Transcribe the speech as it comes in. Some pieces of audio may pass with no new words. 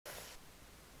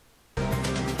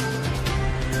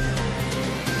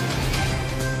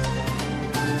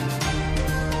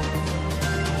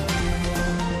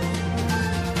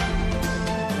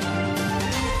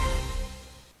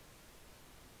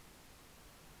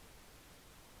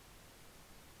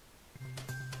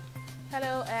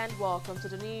Hello and welcome to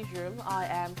the newsroom. I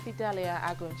am Fidelia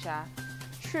Aguncha.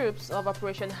 Troops of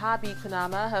Operation Habi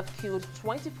Kunama have killed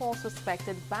 24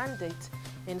 suspected bandits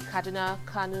in Kaduna,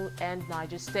 Kano and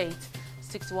Niger State.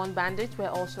 61 bandits were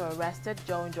also arrested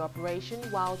during the operation,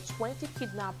 while 20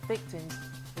 kidnapped victims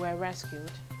were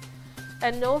rescued.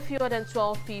 And no fewer than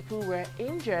 12 people were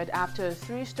injured after a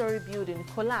three-story building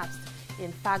collapsed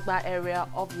in Fagba area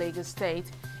of Lagos State.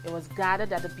 It was gathered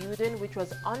that the building, which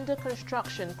was under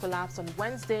construction, collapsed on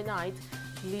Wednesday night,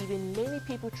 leaving many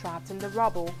people trapped in the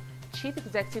rubble. Chief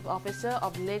Executive Officer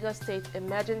of Lagos State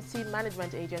Emergency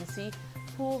Management Agency,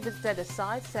 who visited the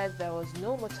site, said there was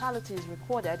no mortalities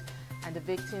recorded and the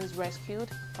victims rescued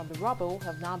from the rubble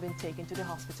have now been taken to the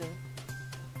hospital.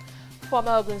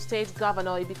 Former Ogun State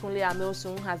Governor Ibikunle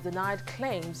Amosun has denied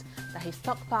claims that he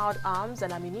stockpiled arms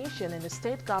and ammunition in the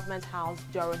state government house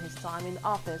during his time in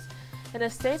office. In a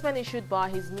statement issued by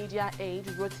his media aide,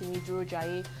 Rotimi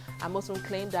Durojaye, Amosun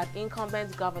claimed that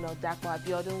incumbent Governor Dapo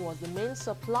Abiodun was the main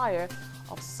supplier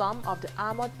of some of the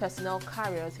armored personnel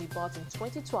carriers he bought in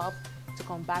 2012 to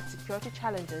combat security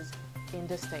challenges in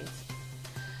the state.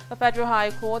 The Federal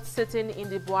High Court sitting in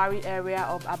the Buhari area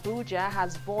of Abuja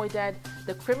has voided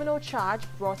the criminal charge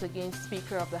brought against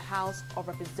Speaker of the House of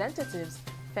Representatives,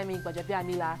 Femi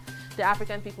Gbajabiamila. The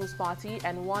African People's Party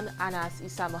and one Anas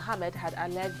Issa Mohammed had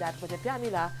alleged that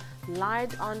Gbajabiamila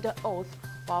lied under oath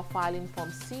while filing Form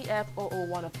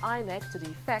CF001 of INEC to the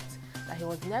effect that he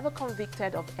was never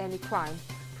convicted of any crime.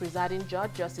 Presiding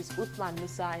Judge Justice Uthman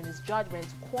Musa in his judgment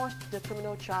quashed the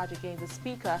criminal charge against the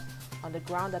Speaker on the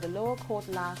ground that the lower court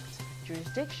lacked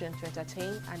jurisdiction to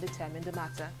entertain and determine the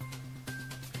matter.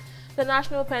 The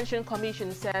National Pension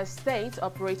Commission says states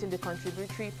operating the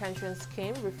contributory pension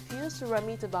scheme refused to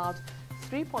remit about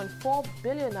 3.4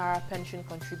 billion naira pension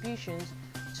contributions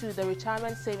to the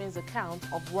retirement savings account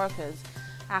of workers.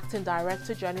 Acting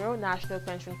Director General, National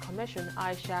Pension Commission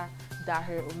Aisha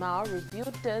Dahir Umar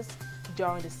reviewed this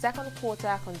during the second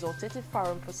quarter consultative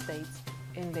forum for states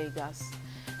in Lagos.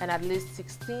 And at least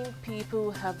 16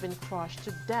 people have been crushed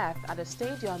to death at a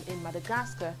stadium in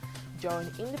Madagascar during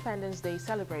Independence Day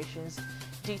celebrations.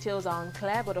 Details are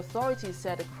unclear, but authorities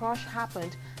said the crush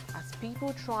happened as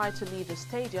people tried to leave the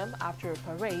stadium after a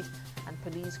parade and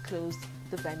police closed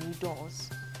the venue doors.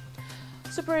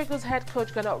 Super Eagles head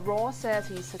coach Gernot Rohr says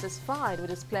he's satisfied with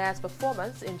his players'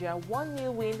 performance in their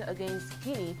 1-0 win against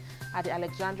Guinea at the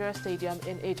Alexandria Stadium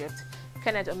in Egypt.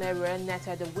 Kenneth Omeruo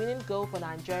netted the winning goal for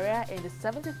Nigeria in the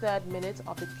 73rd minute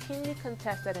of the keenly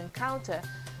contested encounter.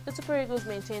 The Super Eagles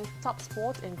maintained top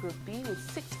spot in Group B with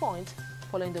 6 points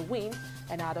following the win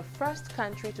and are the first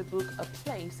country to book a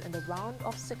place in the round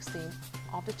of 16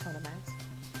 of the tournament.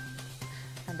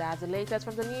 And that's the latest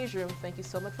from the newsroom. Thank you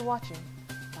so much for watching.